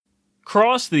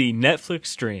Cross the Netflix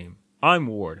stream. I'm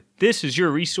Ward. This is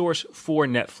your resource for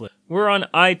Netflix. We're on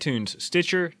iTunes,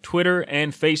 Stitcher, Twitter,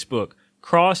 and Facebook.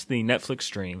 Cross the Netflix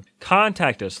stream.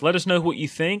 Contact us. Let us know what you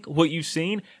think, what you've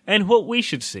seen, and what we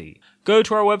should see. Go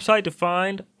to our website to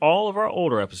find all of our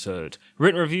older episodes,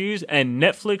 written reviews, and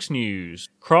Netflix news.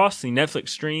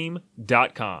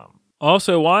 CrossTheNetflixStream.com.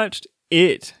 Also watched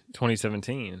It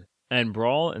 2017 and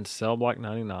Brawl in Cell Block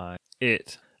 99.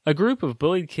 It. A group of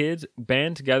bullied kids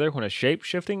band together when a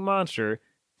shape-shifting monster,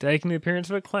 taking the appearance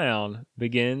of a clown,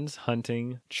 begins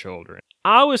hunting children.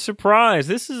 I was surprised.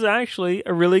 This is actually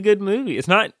a really good movie. It's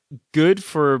not good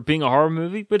for being a horror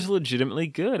movie, but it's legitimately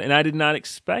good, and I did not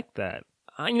expect that.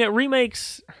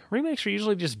 Remakes are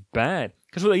usually just bad,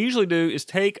 because what they usually do is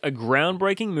take a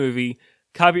groundbreaking movie,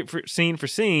 copy it for scene,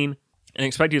 and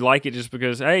expect you to like it just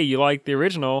because, hey, you like the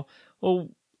original. Well,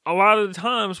 a lot of the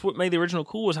times, what made the original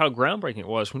cool was how groundbreaking it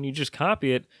was. When you just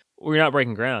copy it, well, you're not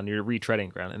breaking ground, you're retreading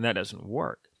ground, and that doesn't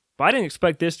work. But I didn't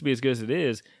expect this to be as good as it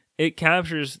is. It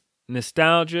captures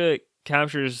nostalgia, it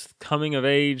captures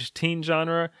coming-of-age teen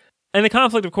genre, and the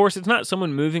conflict, of course, it's not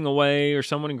someone moving away or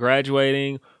someone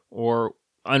graduating or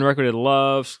unrequited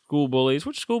love, school bullies,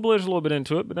 which school bullies are a little bit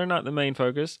into it, but they're not the main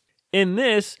focus. In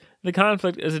this, the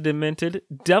conflict is a demented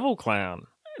devil clown.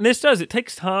 And it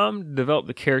takes time to develop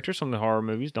the characters. Some of the horror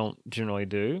movies don't generally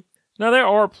do. Now, there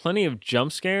are plenty of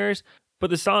jump scares,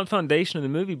 but the solid foundation of the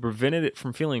movie prevented it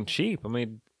from feeling cheap. I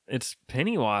mean, it's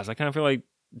Pennywise. I kind of feel like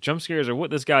jump scares are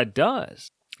what this guy does.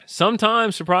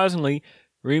 Sometimes, surprisingly,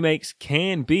 remakes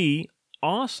can be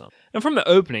awesome. And from the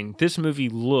opening, this movie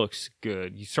looks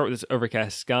good. You start with this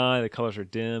overcast sky, the colors are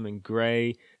dim and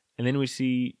gray, and then we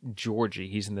see Georgie.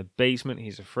 He's in the basement,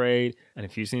 he's afraid, and a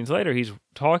few scenes later, he's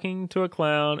talking to a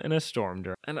clown in a storm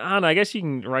drain. And I don't know, I guess you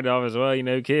can write it off as, well,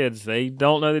 kids, they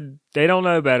don't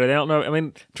know better. They don't know. I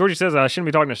mean, Georgie says I shouldn't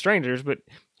be talking to strangers, but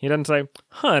he doesn't say,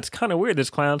 it's kind of weird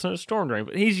this clown's in a storm drain.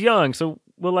 But he's young, so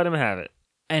we'll let him have it.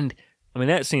 And, I mean,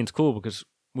 that scene's cool because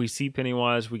we see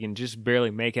Pennywise, we can just barely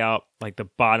make out, like, the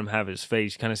bottom half of his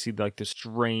face. You kind of see, like, the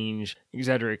strange,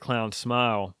 exaggerated clown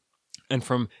smile. And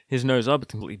from his nose up,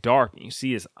 it's completely dark. And you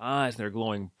see his eyes, they're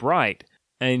glowing bright.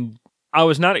 And I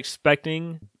was not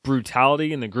expecting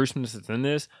brutality and the gruesomeness that's in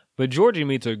this, but Georgie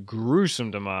meets a gruesome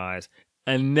demise.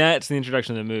 And that's the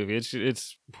introduction of the movie.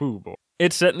 It's boy.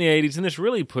 It's set in the 80s, and this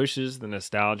really pushes the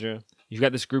nostalgia. You've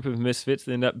got this group of misfits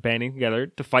that end up banding together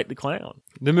to fight the clown.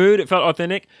 The mood, it felt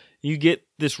authentic. You get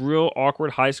this real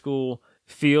awkward high school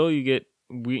feel. You get,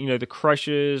 the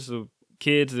crushes, the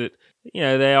kids that,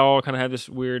 they all kind of have this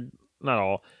weird, not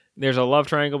all. There's a love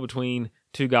triangle between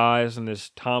two guys and this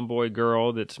tomboy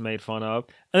girl that's made fun of.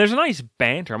 And there's a nice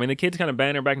banter. I mean, the kids kind of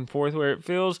banter back and forth where it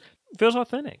feels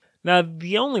authentic. Now,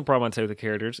 the only problem I'd say with the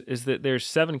characters is that there's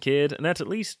 7 kids, and that's at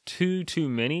least 2 too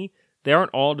many. They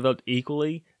aren't all developed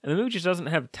equally, and the movie just doesn't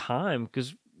have time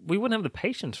because we wouldn't have the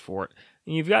patience for it.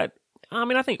 And you've got,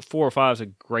 I think 4 or 5 is a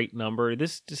great number.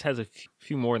 This just has a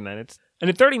few more than that. And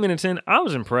at 30 minutes in, I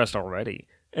was impressed already.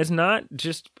 It's not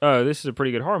just, this is a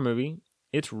pretty good horror movie.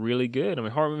 It's really good. I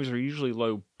mean, horror movies are usually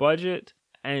low budget,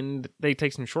 and they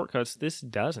take some shortcuts. This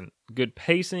doesn't. Good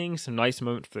pacing, some nice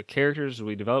moments for the characters as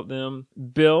we develop them.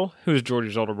 Bill, who is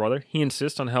Georgie's older brother, he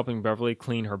insists on helping Beverly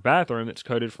clean her bathroom that's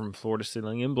coated from floor to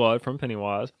ceiling in blood from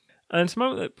Pennywise. And it's a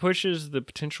moment that pushes the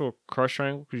potential crush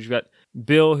triangle, because you've got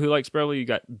Bill, who likes Beverly, you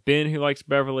got Ben, who likes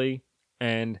Beverly,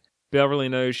 and Beverly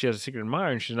knows she has a secret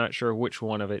admirer, and she's not sure which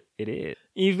one of it is.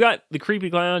 You've got the creepy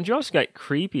clowns. You also got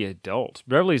creepy adults.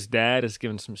 Beverly's dad has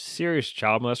given some serious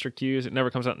child molester cues. It never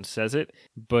comes out and says it,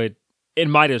 but it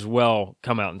might as well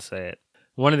come out and say it.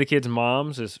 One of the kids'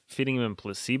 moms is feeding him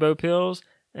placebo pills,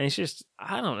 and it's just,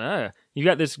 I don't know. You've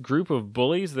got this group of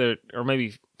bullies that are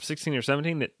maybe 16 or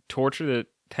 17 that torture the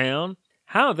town.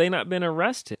 How have they not been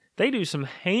arrested? They do some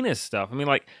heinous stuff. I mean,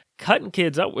 like cutting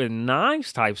kids up with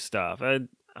knives type stuff.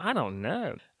 I don't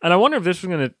know. And I wonder if this was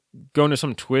going to go into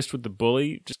some twist with the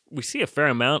bully. Just we see a fair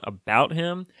amount about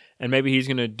him, and maybe he's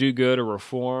going to do good or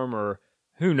reform, or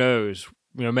who knows.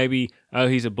 Maybe,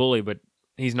 he's a bully, but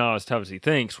he's not as tough as he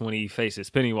thinks when he faces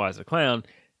Pennywise the clown.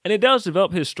 And it does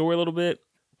develop his story a little bit,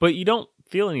 but you don't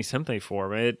feel any sympathy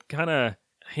for him.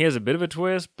 He has a bit of a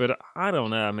twist, but I don't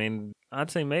know. I mean,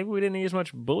 I'd say maybe we didn't need as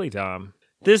much bully time.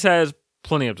 This has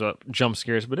plenty of jump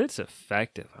scares, but it's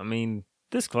effective. I mean,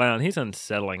 this clown, he's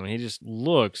unsettling. I mean, he just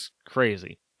looks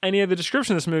crazy. And the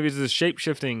description of this movie is this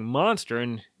shape-shifting monster,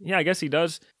 and I guess he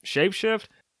does shape-shift,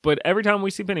 but every time we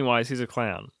see Pennywise, he's a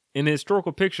clown. In the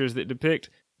historical pictures that depict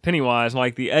Pennywise,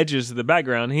 like the edges of the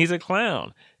background, he's a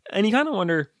clown. And you kind of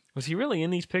wonder, was he really in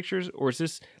these pictures, or is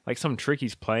this like some trick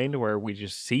he's playing to where we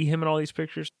just see him in all these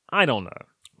pictures? I don't know.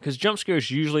 Because jump scares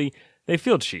usually, they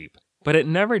feel cheap. but it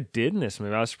never did in this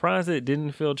movie. I was surprised that it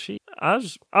didn't feel cheap. I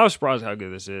was surprised how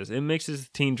good this is. It mixes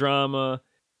teen drama,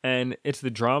 and it's the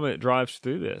drama that drives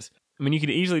through this. I mean, you could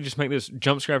easily just make this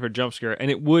jump scare after jump scare,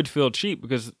 and it would feel cheap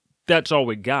because that's all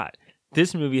we got.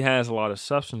 This movie has a lot of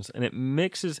substance, and it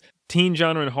mixes teen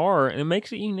genre and horror, and it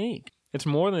makes it unique. It's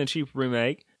more than a cheap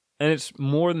remake, and it's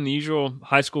more than the usual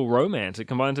high school romance. It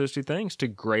combines those two things to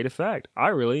great effect. I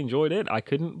really enjoyed it. I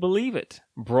couldn't believe it.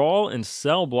 Brawl in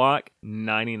Cell Block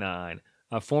 99.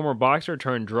 A former boxer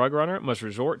turned drug runner must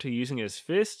resort to using his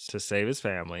fists to save his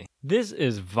family. This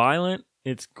is violent,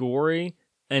 it's gory,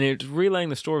 and it's relaying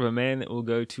the story of a man that will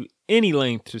go to any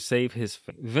length to save his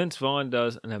family. Vince Vaughn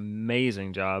does an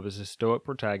amazing job as a stoic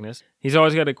protagonist. He's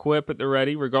always got a quip at the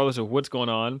ready, regardless of what's going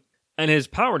on. And his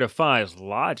power defies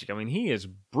logic. I mean, he is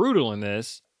brutal in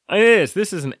this.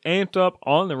 This is an amped up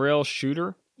on the rails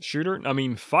fighter,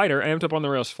 amped up on the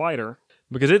rails fighter,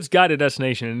 because it's got a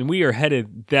destination and we are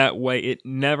headed that way. It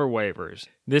never wavers.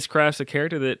 This crafts a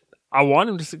character that I want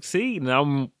him to succeed, and I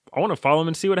want to follow him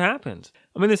and see what happens.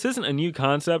 I mean, this isn't a new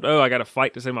concept. Oh, I got to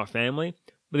fight to save my family.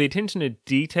 But the attention to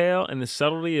detail and the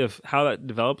subtlety of how that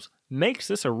develops makes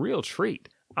this a real treat.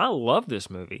 I love this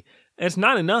movie. And it's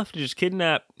not enough to just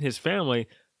kidnap his family.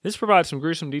 This provides some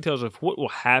gruesome details of what will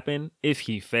happen if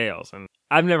he fails. And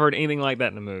I've never heard anything like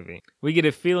that in a movie. We get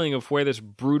a feeling of where this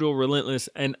brutal, relentless,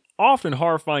 and often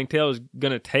horrifying tale is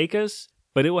going to take us,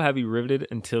 but it will have you riveted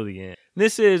until the end.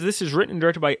 This is written and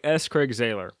directed by S. Craig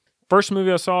Zahler. First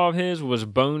movie I saw of his was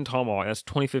Bone Tomahawk. That's a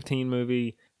 2015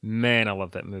 movie. Man, I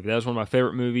love that movie. That was one of my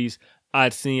favorite movies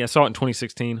I'd seen. I saw it in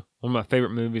 2016. One of my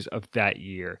favorite movies of that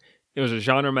year. It was a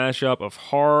genre mashup of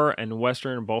horror and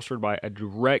Western bolstered by a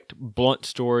direct, blunt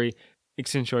story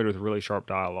accentuated with really sharp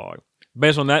dialogue.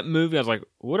 Based on that movie, I was like,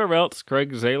 whatever else S.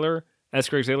 Craig Zahler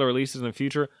releases in the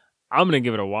future, I'm going to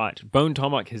give it a watch. Bone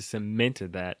Tomahawk has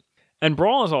cemented that. And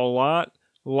Brawl is a lot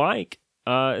like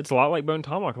Bone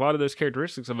Tomahawk. A lot of those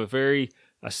characteristics of a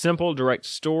simple, direct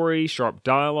story, sharp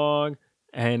dialogue,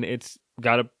 and it's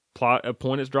got a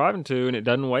point it's driving to, and it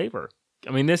doesn't waver.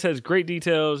 I mean, this has great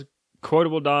details,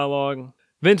 quotable dialogue.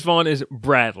 Vince Vaughn is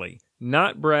Bradley,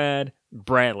 not Brad.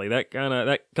 Bradley. That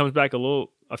comes back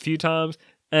a few times,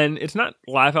 and it's not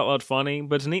laugh out loud funny,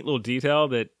 but it's a neat little detail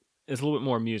that is a little bit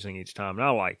more amusing each time, and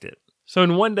I liked it. So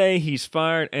in one day, he's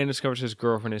fired and discovers his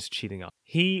girlfriend is cheating on him.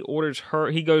 He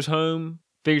goes home,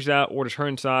 figures it out, orders her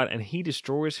inside, and he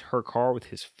destroys her car with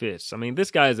his fists. I mean,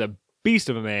 this guy is a beast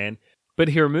of a man, but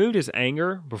he removed his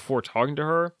anger before talking to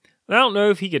her. And I don't know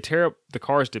if he could tear up the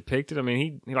car as depicted. I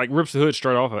mean, he like rips the hood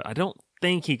straight off of it. I don't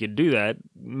think he could do that.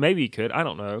 Maybe he could. I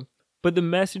don't know. But the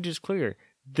message is clear.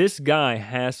 This guy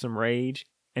has some rage,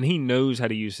 and he knows how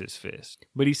to use his fist.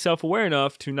 But he's self-aware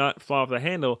enough to not fly off the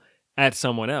handle at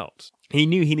someone else. He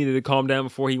knew he needed to calm down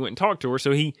before he went and talked to her,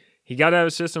 so he got out of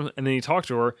his system, and then he talked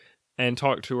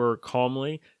to her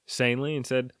calmly, sanely, and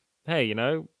said, hey,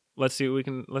 let's see if we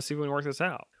can work this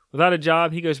out. Without a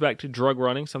job, he goes back to drug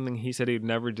running, something he said he would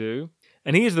never do.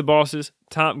 And he is the boss's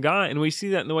top guy, and we see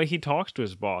that in the way he talks to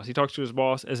his boss. He talks to his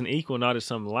boss as an equal, not as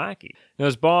some lackey. Now,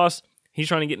 his boss, he's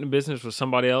trying to get into business with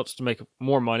somebody else to make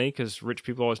more money, because rich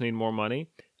people always need more money.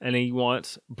 And he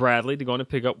wants Bradley to go on and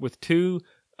pick up with two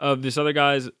of this other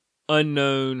guy's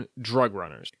unknown drug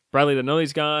runners. Bradley doesn't know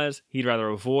these guys. He'd rather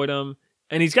avoid them.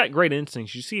 And he's got great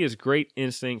instincts. You see his great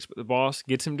instincts, but the boss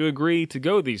gets him to agree to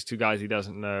go with these two guys he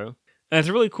doesn't know. And it's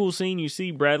a really cool scene. You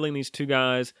see Bradley and these two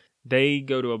guys. They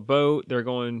go to a boat. They're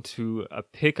going to a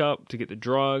pickup to get the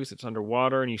drugs. It's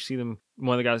underwater, and you see them.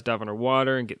 One of the guys dive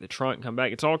underwater and get the trunk and come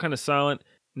back. It's all kind of silent.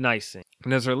 Nice scene.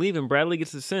 And as they're leaving, Bradley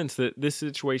gets the sense that this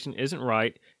situation isn't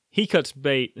right. He cuts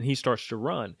bait, and he starts to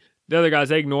run. The other guys,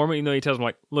 they ignore him, even though he tells them,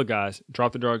 like, look, guys,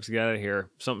 drop the drugs, get out of here.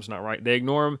 Something's not right. They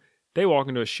ignore him. They walk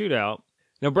into a shootout.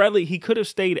 Now, Bradley, he could have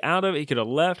stayed out of it. He could have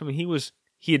left. I mean,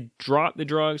 he had dropped the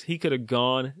drugs. He could have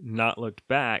gone, not looked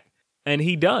back. And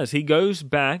he does. He goes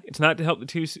back. It's not to help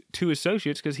the two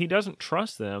associates because he doesn't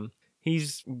trust them.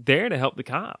 He's there to help the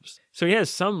cops. So he has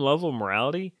some level of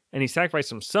morality, and he sacrificed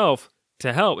himself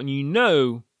to help. And he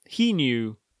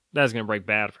knew that was going to break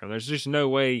bad for him. There's just no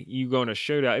way you go in a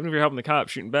shootout. Even if you're helping the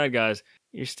cops shooting bad guys,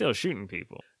 you're still shooting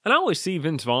people. And I always see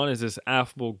Vince Vaughn as this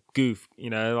affable goof.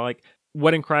 Like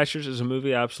Wedding Crashers is a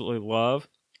movie I absolutely love.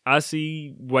 I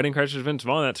see Wedding Crashers Vince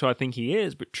Vaughn. That's who I think he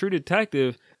is. But True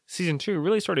Detective Season 2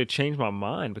 really started to change my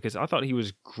mind because I thought he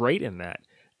was great in that.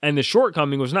 And the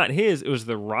shortcoming was not his. It was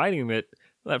the writing that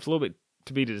left a little bit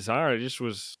to be desired. It just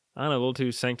was, a little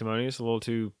too sanctimonious, a little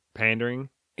too pandering.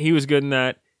 He was good in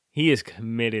that. He is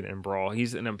committed in Brawl.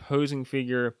 He's an imposing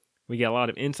figure. We get a lot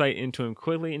of insight into him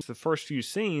quickly. It's the first few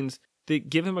scenes that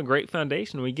give him a great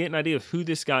foundation. We get an idea of who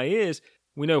this guy is.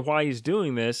 We know why he's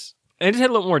doing this. And it just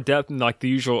had a little more depth than like the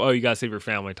usual, oh, you gotta save your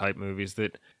family type movies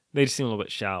that they just seem a little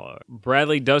bit shallow.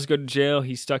 Bradley does go to jail.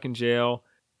 He's stuck in jail.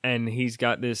 And he's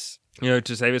got this,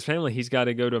 to save his family, he's got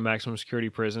to go to a maximum security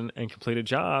prison and complete a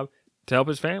job to help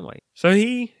his family. So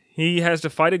he has to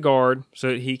fight a guard so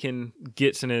that he can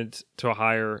get sentenced to a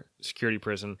higher security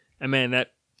prison. And man,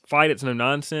 that fight, it's no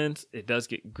nonsense. It does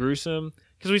get gruesome.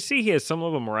 Because we see he has some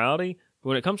level of morality. But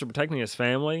when it comes to protecting his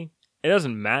family, it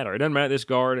doesn't matter. It doesn't matter. This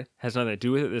guard has nothing to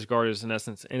do with it. This guard is in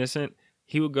essence innocent.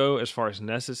 He will go as far as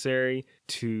necessary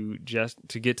to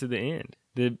get to the end.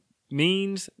 The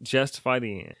means justify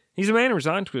the end. He's a man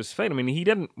resigned to his fate. I mean, he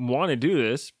doesn't want to do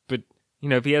this, but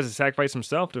if he has to sacrifice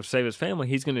himself to save his family,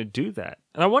 he's going to do that.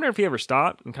 And I wonder if he ever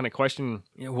stopped and kind of questioned,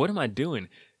 what am I doing?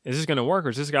 Is this going to work, or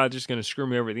is this guy just going to screw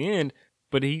me over at the end?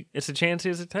 But it's a chance he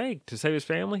has to take to save his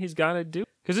family. He's got to do it.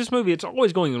 Because this movie, it's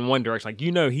always going in one direction. Like,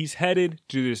 he's headed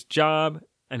to this job,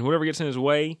 and whatever gets in his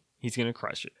way, he's going to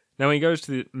crush it. Now, when he goes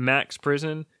to the Max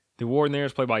prison, the warden there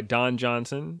is played by Don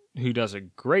Johnson, who does a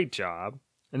great job.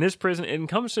 And this prison, it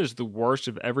encompasses the worst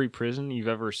of every prison you've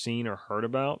ever seen or heard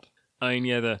about. I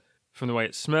mean, from the way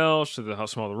it smells to how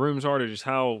small the rooms are to just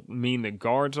how mean the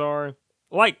guards are.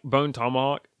 Like Bone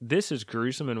Tomahawk, this is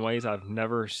gruesome in ways I've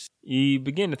never seen. You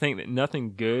begin to think that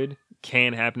nothing good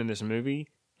can happen in this movie,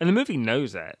 and the movie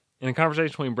knows that. In a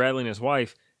conversation between Bradley and his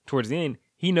wife, towards the end,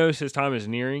 he knows his time is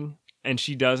nearing, and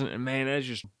she doesn't, and man, that's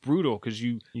just brutal, because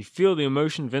you feel the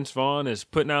emotion Vince Vaughn is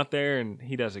putting out there, and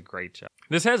he does a great job.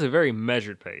 This has a very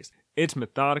measured pace. It's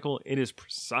methodical, it is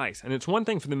precise, and it's one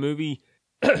thing for the movie,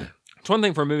 it's one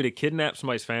thing for a movie to kidnap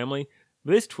somebody's family,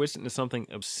 but this twists it into something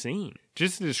obscene.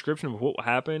 Just the description of what will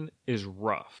happen is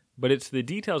rough, but it's the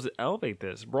details that elevate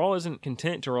this. Brawl isn't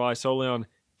content to rely solely on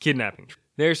kidnapping.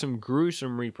 There's some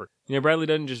gruesome repercussions. Bradley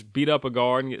doesn't just beat up a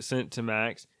guard and get sent to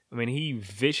Max. I mean, he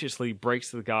viciously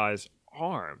breaks the guy's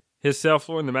arm. His cell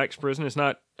floor in the Max prison is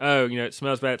not, it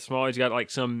smells bad, it's small, he's got like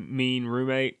some mean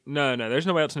roommate. No, there's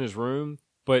nobody else in his room,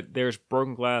 but there's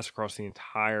broken glass across the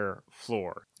entire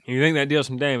floor. And you think that deals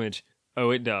some damage? Oh,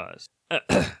 it does.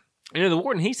 The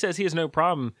warden, he says he has no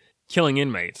problem killing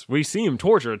inmates. We see him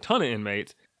torture a ton of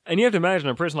inmates. And you have to imagine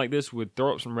a prison like this would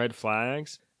throw up some red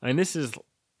flags. I mean, this is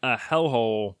a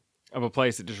hellhole of a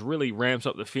place that just really ramps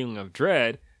up the feeling of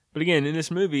dread. But again, in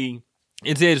this movie,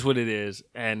 it is what it is.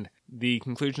 And the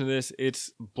conclusion of this, it's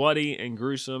bloody and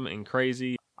gruesome and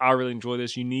crazy. I really enjoy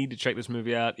this. You need to check this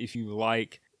movie out if you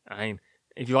like this kind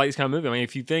of movie. I mean,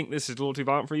 if you think this is a little too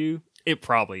violent for you, it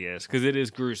probably is, because it is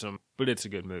gruesome, but it's a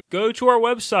good movie. Go to our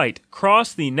website,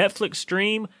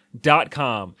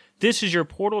 crossthenetflixstream.com. This is your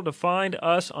portal to find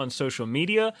us on social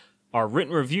media, our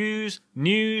written reviews,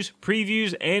 news,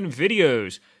 previews, and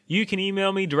videos. You can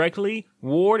email me directly,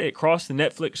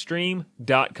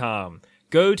 ward@crossthenetflixstream.com.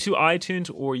 Go to iTunes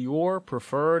or your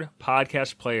preferred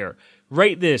podcast player.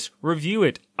 Rate this, review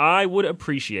it. I would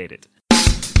appreciate it.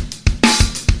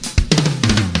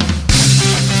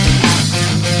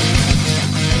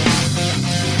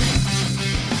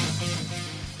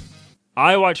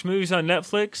 I watch movies on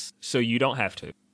Netflix, so you don't have to.